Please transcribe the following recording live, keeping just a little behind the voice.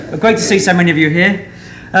Great to see so many of you here.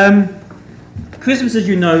 Christmas, as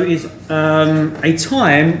you know, is a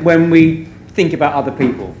time when we think about other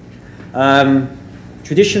people.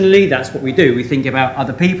 Traditionally, that's what we do. We think about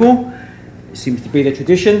other people. It seems to be the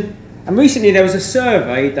tradition. And recently there was a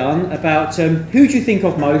survey done about who do you think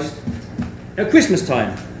of most at Christmas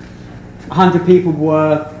time? 100 people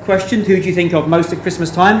were questioned. Who do you think of most at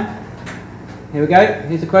Christmas time? Here we go.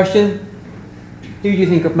 Here's the question. Who do you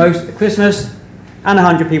think of most at Christmas? And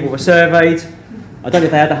 100 people were surveyed. I don't know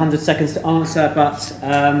if they had 100 seconds to answer, but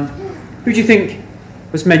who do you think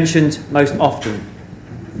was mentioned most often?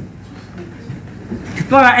 You could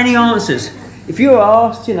throw out any answers. If you were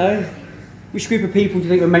asked, which group of people do you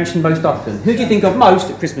think were mentioned most often? Who do you think of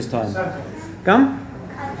most at Christmas time? Come?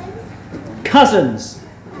 Cousins.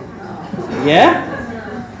 Yeah?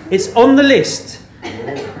 It's on the list.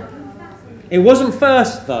 It wasn't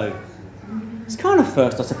first, though. It's kind of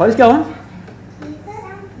first, I suppose. Go on.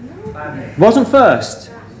 Wasn't first.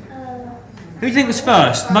 Who do you think was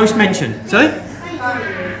first? Most mentioned. Sorry?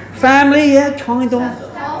 Family, yeah, kind of.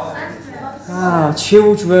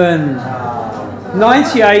 Children.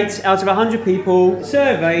 98 out of 100 people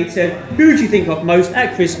surveyed said, who do you think of most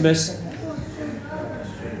at Christmas?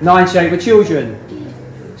 98 were children.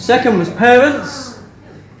 Second was parents.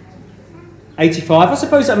 85. I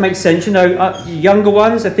suppose that makes sense. Younger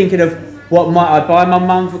ones are thinking of what might I buy my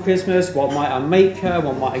mum for Christmas? What might I make her?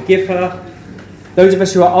 What might I give her? Those of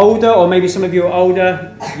us who are older, or maybe some of you are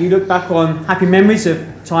older, you look back on happy memories of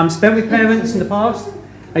time spent with parents in the past.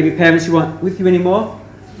 Maybe parents who aren't with you anymore.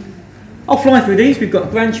 I'll fly through these. We've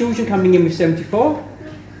got grandchildren coming in with 74.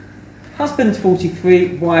 Husband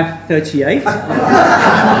 43, wife 38.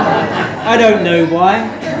 I don't know why.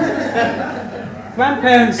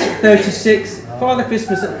 Grandparents 36, Father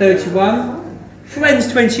Christmas at 31,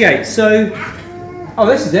 friends 28. So,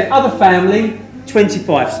 this is it. Other family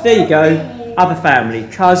 25. So there you go. Other family,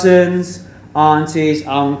 cousins, aunties,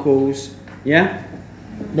 uncles. Yeah,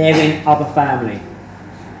 they're in other family.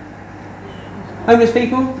 Homeless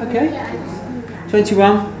people, okay.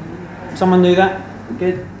 21. Someone knew that.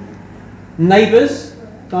 Good. Neighbours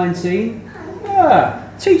 19.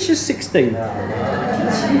 Teachers 16.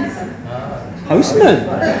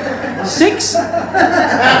 Postman 6.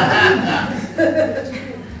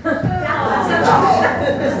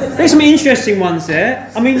 There's some interesting ones there.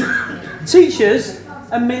 Teachers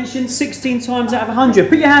are mentioned 16 times out of 100.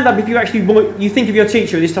 Put your hand up if you think of your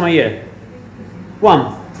teacher at this time of year.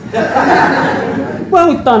 1.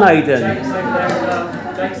 Well done, Aidan.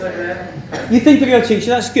 You think of your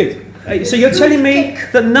teacher, that's good. So you're telling me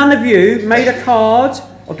that none of you made a card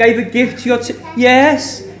or gave a gift to your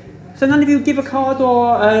Yes? So none of you give a card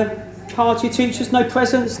or a card to your teachers? No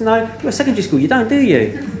presents? No? You're at secondary school, you don't, do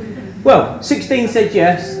you? Well, 16 said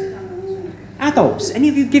yes. Adults, any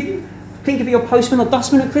of you think of your postman or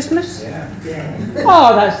dustman at Christmas? Yeah.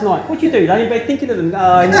 Oh, that's nice. What do you do? Lay in bed thinking of them?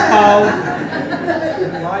 In the cold.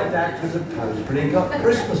 My dad was a postman, he got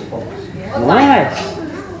Christmas box. Nice.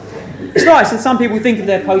 It's nice, and some people think of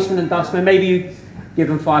their postman and dustman. Maybe you give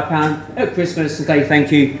them £5 at Christmas and say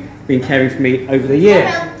thank you for being caring for me over the year.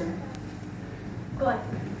 Go on.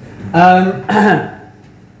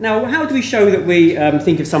 Now, how do we show that we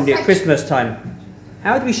think of somebody at Christmas time?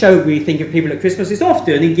 How do we show we think of people at Christmas? It's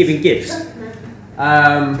often in giving gifts.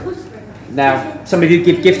 Now, some of you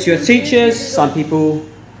give gifts to your teachers. Some people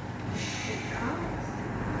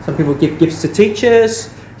give gifts to teachers.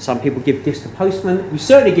 Some people give gifts to postmen. You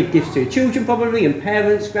certainly give gifts to your children probably, and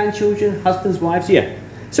parents, grandchildren, husbands, wives, yeah.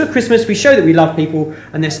 So at Christmas we show that we love people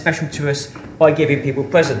and they're special to us by giving people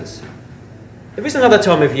presents. There is another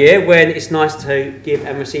time of year when it's nice to give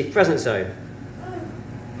and receive presents though.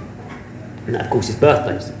 And that of course is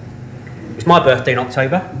birthdays. It's my birthday in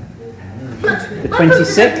October. The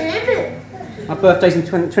 26th. My birthday's in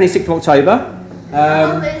 26th of October.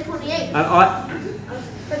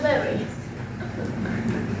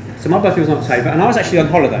 So my birthday was in October, and I was actually on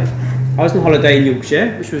holiday. I was on holiday in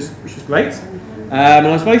Yorkshire, which was great. And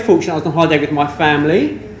I was very fortunate. I was on holiday with my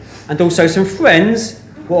family, and also some friends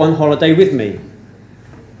were on holiday with me.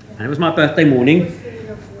 And it was my birthday morning.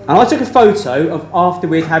 And I took a photo of after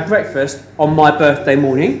we'd had breakfast on my birthday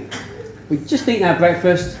morning. We'd just eaten our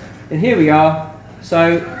breakfast, and here we are.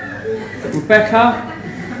 So, Rebecca,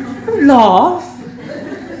 don't laugh.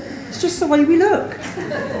 It's just the way we look.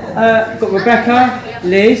 We've got Rebecca,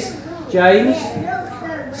 Liz, James,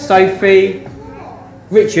 Sophie,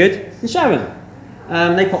 Richard and Sharon.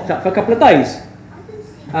 They popped up for a couple of days.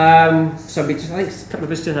 So I think a couple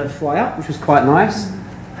of us did have a fly up, which was quite nice.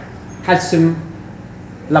 Had some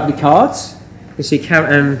lovely cards. You see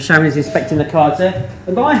Sharon is inspecting the cards there.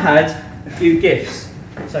 And I had a few gifts.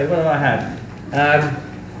 So what did I have?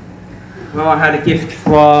 Well, I had a gift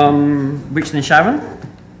from Richard and Sharon.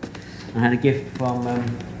 I had a gift from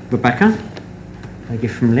Rebecca. I had a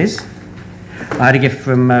gift from Liz. I had a gift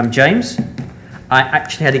from James. I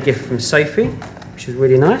actually had a gift from Sophie, which was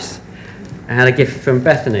really nice. I had a gift from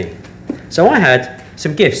Bethany. So I had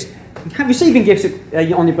some gifts. Receiving gifts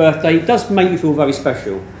on your birthday does make you feel very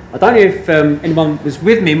special. I don't know if anyone was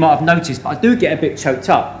with me might have noticed, but I do get a bit choked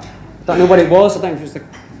up. I don't know what it was. I don't know if it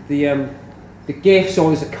was the gifts or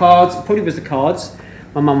it was the cards. It probably was the cards.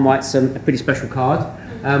 My mum writes a pretty special card.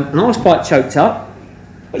 And I was quite choked up.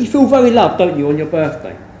 But you feel very loved, don't you, on your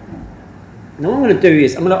birthday? Now what I'm going to do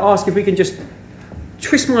is, I'm going to ask if we can just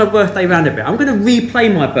twist my birthday around a bit. I'm going to replay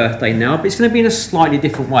my birthday now, but it's going to be in a slightly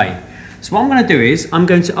different way. So what I'm going to do is, I'm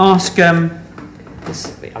going to ask, you'll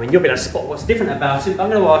be able to spot what's different about it. I'm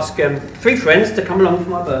going to ask 3 friends to come along for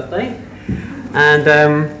my birthday. And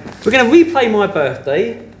we're going to replay my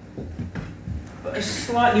birthday, but a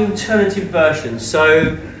slightly alternative version.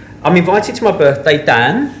 So I'm invited to my birthday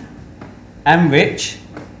Dan, and Rich,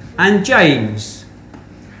 and James.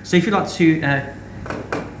 So if you'd like to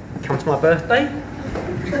come to my birthday,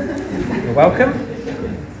 you're welcome.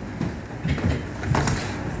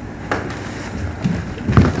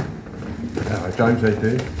 Hello, James, how you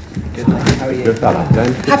doing? Good, how are you? Good fella,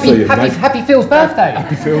 James. Good to see you, mate. Happy Phil's birthday.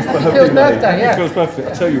 Happy Phil's birthday, Phil's mate. birthday, yeah. Happy Phil's birthday.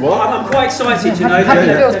 I'll tell you what. I'm quite excited, you know. Happy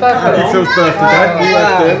Phil's birthday. Happy Phil's birthday, Dad. You wow.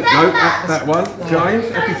 have to, no, that one. James,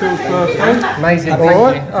 happy Phil's birthday. Amazing, All thank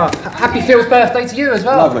right. you. Oh, happy Phil's birthday to you as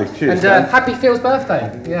well. Lovely, cheers, And Dan. happy Phil's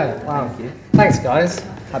birthday. Yeah, wow. Thank you. Thanks, guys.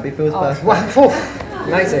 Happy Phil's birthday. Wow, phew.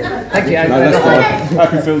 Amazing. Thank you. No, that's fine.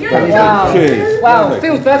 Happy Phil's birthday. Wow. Cheers. Wow, Lovely.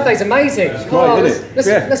 Phil's birthday's amazing. It's great, isn't it?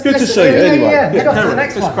 Yeah, it's good to see you yeah, anyway. Yeah, head off to the Karen,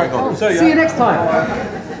 next let's one. crack on. See you next time.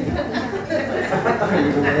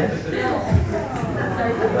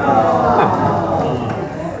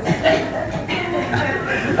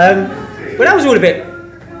 Well, that was all a bit.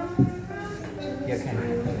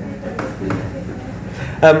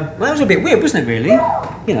 Well, that was a bit weird, wasn't it? Really,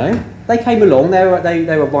 you know, they came along. They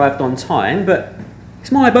arrived on time, but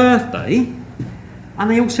it's my birthday, and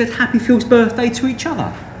they all said Happy Phil's birthday to each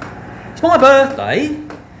other. It's my birthday,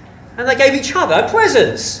 and they gave each other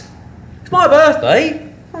presents. It's my birthday.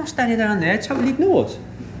 I'm standing down there, totally ignored.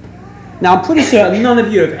 Now, I'm pretty certain none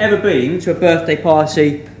of you have ever been to a birthday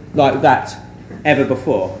party like that ever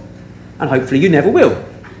before. And hopefully you never will.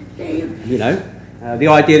 You know, the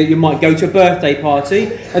idea that you might go to a birthday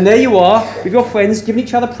party, and there you are, with your friends, giving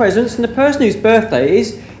each other presents, and the person whose birthday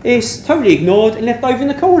it is totally ignored and left over in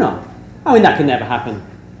the corner. I mean, that can never happen.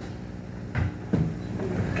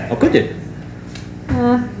 Or could it?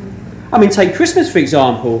 I mean, take Christmas, for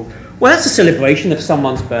example. Well, that's a celebration of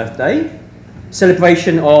someone's birthday.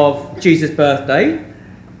 Celebration of Jesus' birthday.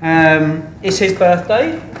 It's his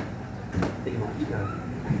birthday.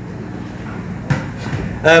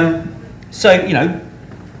 So, you know,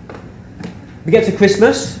 we get to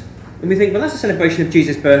Christmas and we think, well, that's a celebration of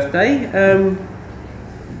Jesus' birthday.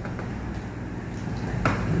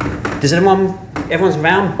 Everyone's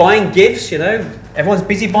around buying gifts, you know, everyone's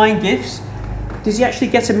busy buying gifts. Does he actually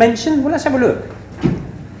get a mention? Well, let's have a look.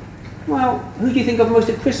 Well, who do you think of most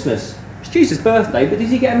at Christmas? It's Jesus' birthday, but does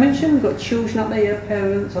he get a mention? We've got children up there,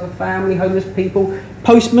 parents, other family, homeless people,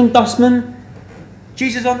 postman, dustman.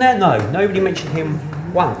 Jesus on there? No, nobody mentioned him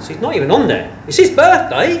once. He's not even on there. It's his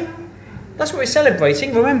birthday. That's what we're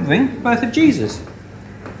celebrating, remembering the birth of Jesus.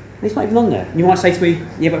 And he's not even on there. And you might say to me,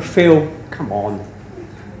 yeah, but Phil, come on.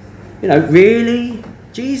 You know, really?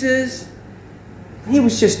 Jesus? He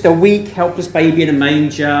was just a weak, helpless baby in a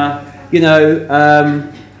manger. You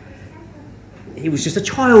know, he was just a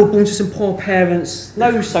child born to some poor parents.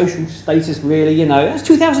 No social status, really, you know. That's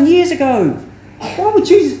 2,000 years ago. Why would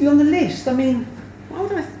Jesus be on the list? I mean, why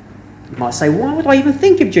would I... You might say, why would I even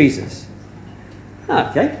think of Jesus?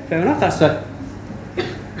 Okay, fair enough.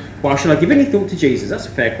 Why should I give any thought to Jesus? That's a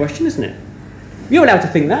fair question, isn't it? You're allowed to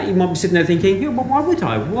think that. You might be sitting there thinking, yeah, well, why would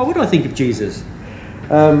I? Why would I think of Jesus?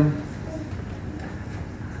 Well,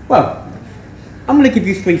 I'm going to give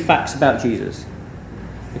you 3 facts about Jesus.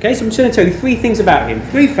 Okay, so I'm just going to tell you 3 things about him.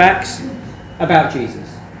 3 facts about Jesus.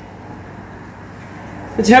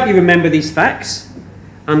 And to help you remember these facts,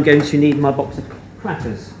 I'm going to need my box of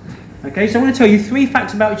crackers. Okay, so I'm going to tell you 3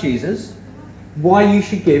 facts about Jesus, why you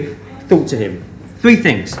should give thought to him. 3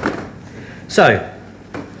 things. So,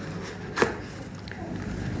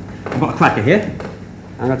 I've got a cracker here.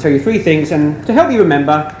 I'm going to tell you 3 things, and to help you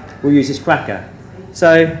remember, we'll use this cracker.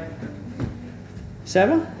 So,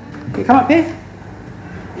 Sarah, can you come up here?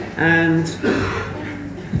 And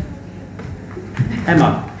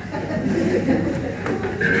Emma.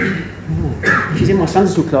 She's in my Sunday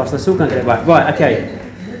school class, I still can't get it right. Right, okay.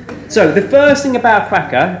 So, the first thing about a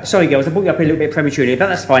cracker, sorry girls, I brought you up a little bit prematurely, but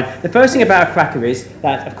that's fine. The first thing about a cracker is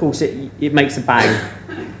that, of course, it makes a bang.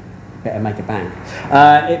 Better make a bang.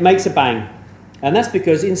 It makes a bang. And that's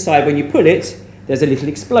because inside, when you pull it, there's a little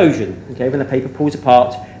explosion. Okay, when the paper pulls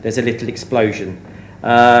apart, there's a little explosion.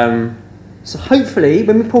 So hopefully,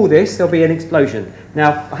 when we pull this, there'll be an explosion.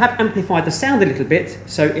 Now, I have amplified the sound a little bit,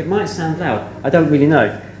 so it might sound loud. I don't really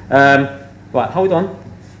know. Right, hold on.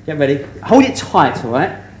 Get ready. Hold it tight, all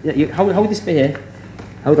right? Yeah, you hold this bit here.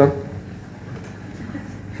 Hold on.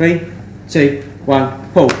 3, 2,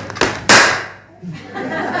 1, pull.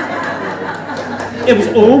 It was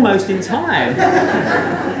almost in time.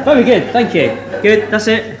 Very good, thank you. Good, that's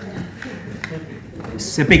it.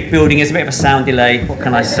 It's a big building, there's a bit of a sound delay. What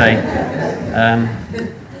can I say?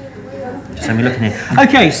 Just let me look in here.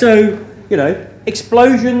 Okay, so, you know,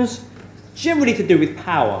 explosions, generally to do with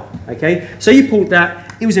power. Okay, so you pulled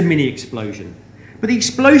that, it was a mini explosion. But the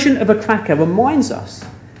explosion of a cracker reminds us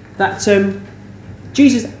that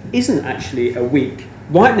Jesus isn't actually a weak,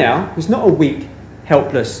 right now, he's not a weak,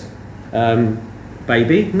 helpless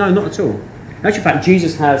baby. No, not at all. In actual fact,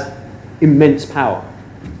 Jesus has immense power.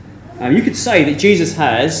 You could say that Jesus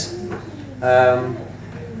has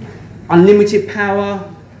unlimited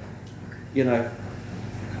power. You know,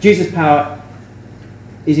 Jesus' power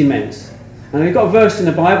is immense. And we've got a verse in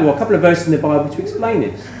the Bible, or a couple of verses in the Bible to explain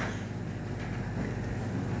this.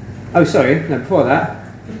 Oh, sorry, no, before that.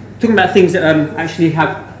 Talking about things that actually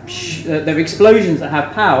have, there are explosions that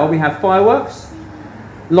have power. We have fireworks.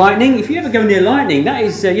 Lightning, if you ever go near lightning, that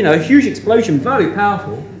is, you know, a huge explosion, very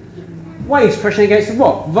powerful. Waves crashing against the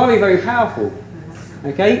rock, very, very powerful.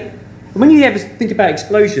 Okay? And when you ever think about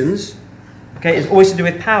explosions, okay, it's always to do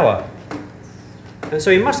with power. And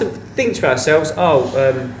so we mustn't think to ourselves,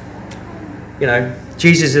 you know,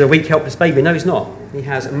 Jesus is a weak, helpless baby. No, he's not. He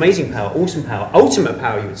has amazing power, awesome power, ultimate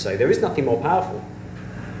power, you would say. There is nothing more powerful.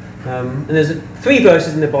 And there's 3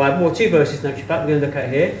 verses in the Bible, or 2 verses in actual fact, we're going to look at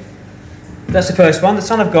here. That's the first one. The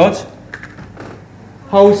Son of God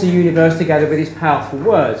holds the universe together with his powerful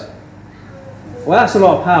words. Well, that's a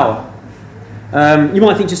lot of power. You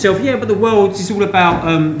might think to yourself, yeah, but the world is all about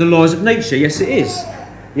the laws of nature. Yes, it is.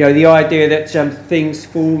 You know, the idea that things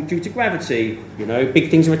fall due to gravity. You know, big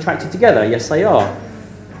things are attracted together. Yes, they are.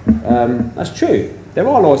 That's true. There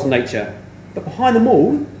are laws of nature. But behind them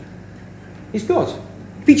all is God.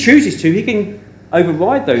 If he chooses to, he can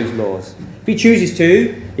override those laws. If he chooses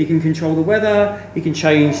to, he can control the weather, he can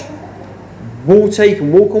change water, he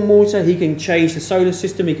can walk on water, he can change the solar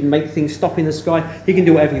system, he can make things stop in the sky, he can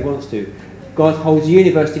do whatever he wants to. God holds the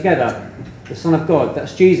universe together. The Son of God,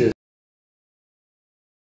 that's Jesus.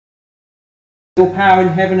 All power in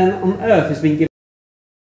heaven and on earth has been given.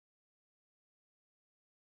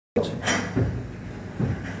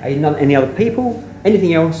 Not any other people,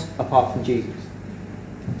 anything else apart from Jesus.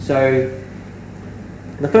 So,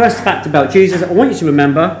 the first fact about Jesus I want you to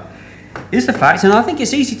remember is the fact, and I think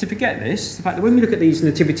it's easy to forget this, the fact that when we look at these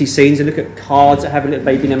nativity scenes and look at cards that have a little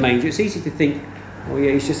baby in a manger, it's easy to think, oh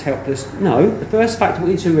yeah, he's just helpless. No, the first fact I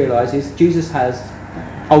want you to realise is Jesus has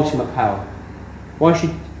ultimate power. Why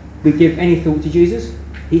should we give any thought to Jesus?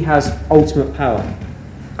 He has ultimate power.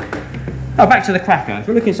 Now back to the cracker. If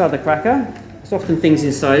we look inside the cracker, there's often things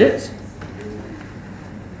inside it.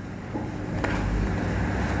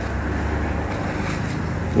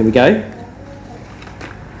 Here we go.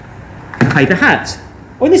 A paper hat.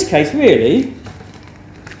 Well, in this case, really,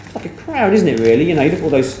 it's like a crown, isn't it, really? You know, you look at all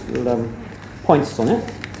those little, points on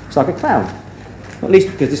it. It's like a crown. Not least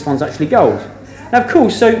because this one's actually gold. Now, of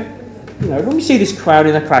course, so, you know, when we see this crown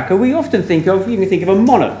in a cracker, we often think of, you can think of a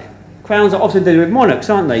monarch. Crowns are often to do with monarchs,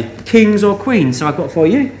 aren't they? Kings or queens. So I've got for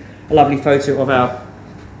you a lovely photo of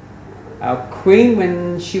our queen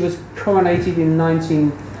when she was coronated in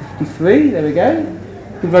 1953. There we go.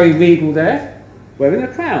 Very regal there, wearing a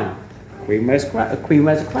crown. Queen wears a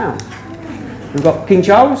crown. We've got King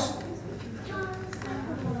Charles,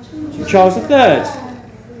 Charles III,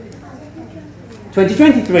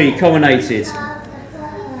 2023 coronated.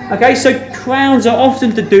 Okay, so crowns are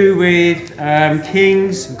often to do with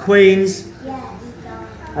kings and queens.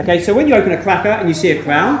 Okay, so when you open a cracker and you see a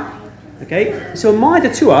crown, okay, it's a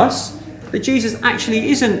reminder to us that Jesus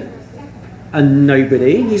actually isn't a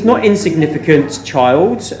nobody. He's not insignificant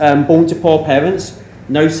child, born to poor parents,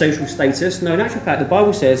 no social status. No, in actual fact, the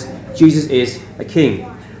Bible says Jesus is a king.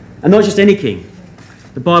 And not just any king.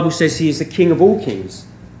 The Bible says he is the king of all kings.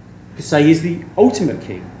 You could say he's the ultimate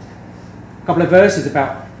king. A couple of verses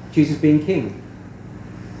about Jesus being king.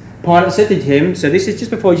 Pilate said to him, so this is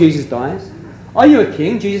just before Jesus dies, "Are you a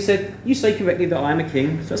king?" Jesus said, "You say correctly that I am a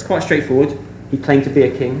king." So that's quite straightforward. He claimed to be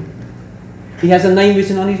a king. He has a name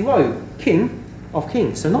written on his robe, King of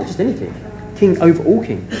Kings. So not just any king, king over all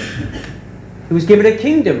kings. He was given a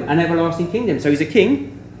kingdom, an everlasting kingdom. So he's a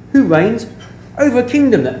king who reigns over a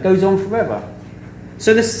kingdom that goes on forever.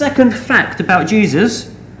 So the second fact about Jesus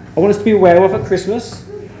I want us to be aware of at Christmas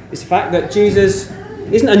is the fact that Jesus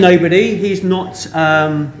isn't a nobody. He's not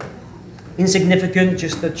insignificant,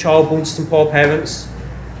 just a child born to some poor parents.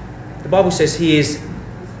 The Bible says he is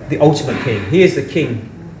the ultimate king. He is the king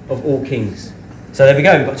of all kings. So there we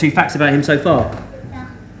go. We've got 2 facts about him so far.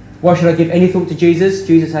 Why should I give any thought to Jesus?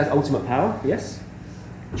 Jesus has ultimate power, yes.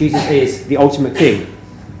 Jesus is the ultimate king.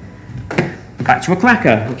 Back to a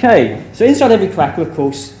cracker. Okay, so inside every cracker, of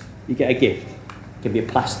course, you get a gift. It can be a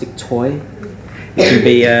plastic toy. It can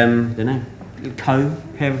be, I don't know, a comb,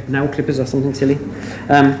 a pair of nail clippers or something silly.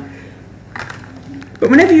 But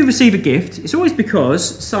whenever you receive a gift, it's always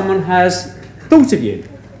because someone has thought of you.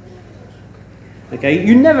 Okay,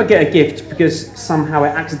 you never get a gift because somehow it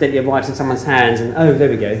accidentally arrives in someone's hands and, oh, there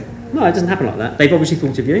we go. No, it doesn't happen like that. They've obviously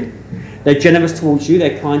thought of you. They're generous towards you.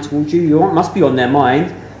 They're kind towards you. You must be on their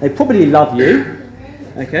mind. They probably love you.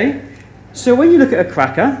 Okay? So when you look at a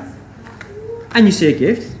cracker and you see a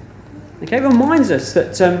gift, okay, it reminds us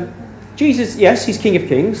that Jesus, yes, he's King of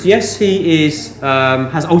Kings. Yes, he is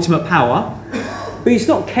has ultimate power. But he's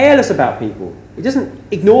not careless about people. He doesn't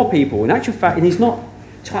ignore people. In actual fact, and he's not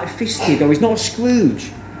tight-fisted or he's not a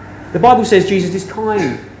Scrooge. The Bible says Jesus is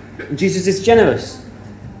kind and Jesus is generous.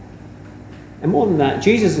 And more than that,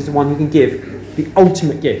 Jesus is the one who can give the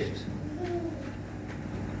ultimate gift.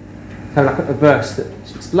 So like a verse that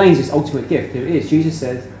explains this ultimate gift. Here it is. Jesus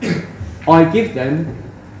says, I give them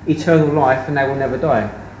eternal life and they will never die.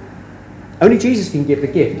 Only Jesus can give the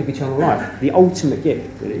gift of eternal life. The ultimate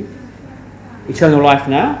gift, really. Eternal life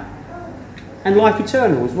now and life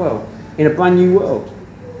eternal as well in a brand new world.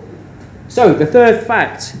 So the third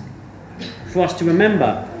fact for us to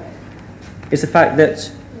remember is the fact that,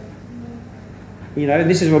 you know,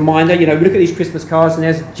 this is a reminder, you know, we look at these Christmas cards and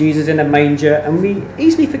there's Jesus in a manger and we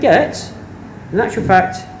easily forget, in actual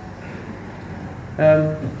fact,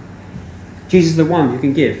 Jesus is the one who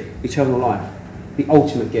can give eternal life, the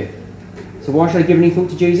ultimate gift. So why should I give any thought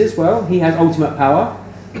to Jesus? Well, he has ultimate power.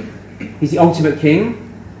 He's the ultimate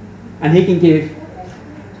king, and he can give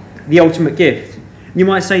the ultimate gift. You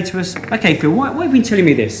might say to us, okay, Phil, why have you been telling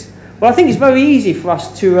me this? Well, I think it's very easy for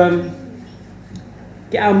us to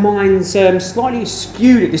get our minds slightly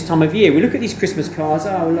skewed at this time of year. We look at these Christmas cards,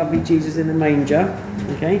 oh, lovely Jesus in the manger,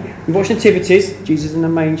 okay? We watch nativities, Jesus in the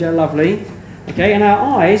manger, lovely, okay? And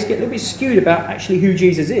our eyes get a little bit skewed about actually who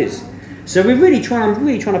Jesus is. So we're really trying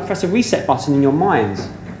to press a reset button in your minds.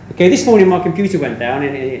 Okay, this morning my computer went down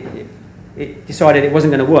and it decided it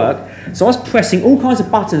wasn't going to work. So I was pressing all kinds of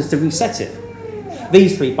buttons to reset it.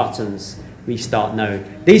 These 3 buttons, restart no.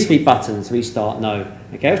 These 3 buttons, restart no.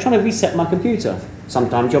 Okay, I was trying to reset my computer.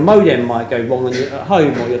 Sometimes your modem might go wrong when you're at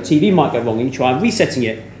home, or your TV might go wrong and you try resetting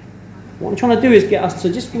it. What I'm trying to do is get us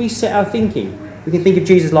to just reset our thinking. We can think of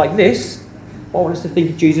Jesus like this, but I want us to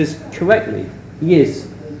think of Jesus correctly.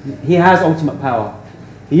 He has ultimate power.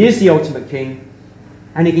 He is the ultimate king,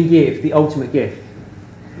 and he can give the ultimate gift.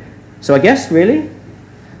 So I guess, really,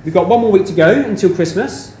 we've got 1 more week to go until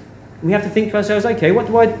Christmas. And we have to think to ourselves, okay, what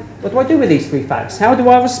do I do with these 3 facts? How do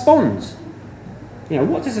I respond? You know,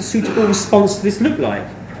 what does a suitable response to this look like?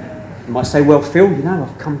 You might say, well, Phil, you know,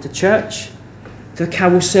 I've come to church for the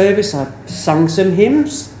carol service, I've sung some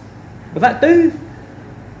hymns. Will that do?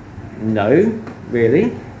 No,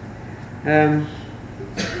 really.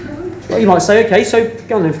 Well, you might say, okay, so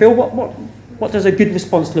go on then, Phil, what does a good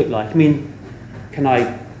response look like? I mean, can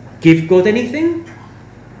I give God anything?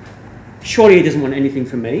 Surely he doesn't want anything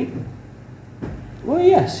from me. Well,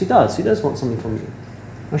 yes, he does. He does want something from you.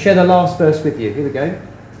 I'll share the last verse with you. Here we go.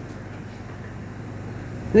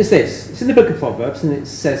 And it's this. It's in the book of Proverbs, and it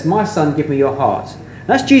says, my son, give me your heart. And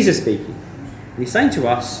that's Jesus speaking. And he's saying to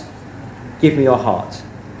us, give me your heart.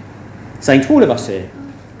 Saying to all of us here,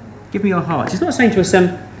 give me your heart. He's not saying to us,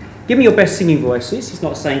 give me your best singing voices. He's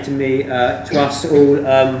not saying to me, to us all,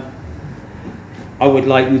 I would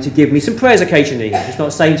like you to give me some prayers occasionally. He's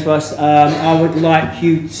not saying to us, I would like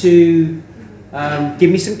you to give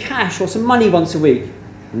me some cash or some money once a week.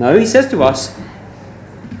 No, he says to us,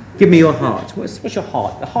 give me your heart. What's your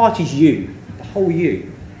heart? The heart is you, the whole you.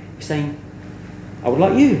 He's saying, I would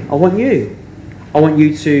like you. I want you. I want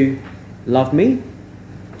you to love me,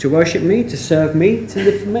 to worship me, to serve me, to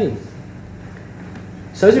live for me.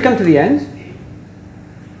 So as we come to the end,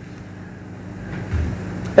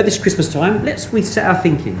 at this Christmas time, let's reset our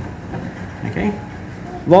thinking, okay?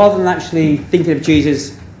 Rather than actually thinking of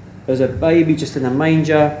Jesus as a baby just in a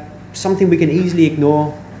manger, something we can easily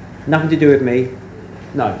ignore, nothing to do with me.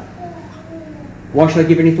 No. Why should I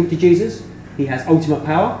give any thought to Jesus? He has ultimate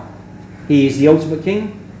power. He is the ultimate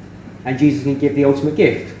king. And Jesus can give the ultimate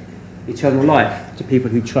gift, eternal life, to people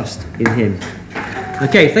who trust in him. Okay,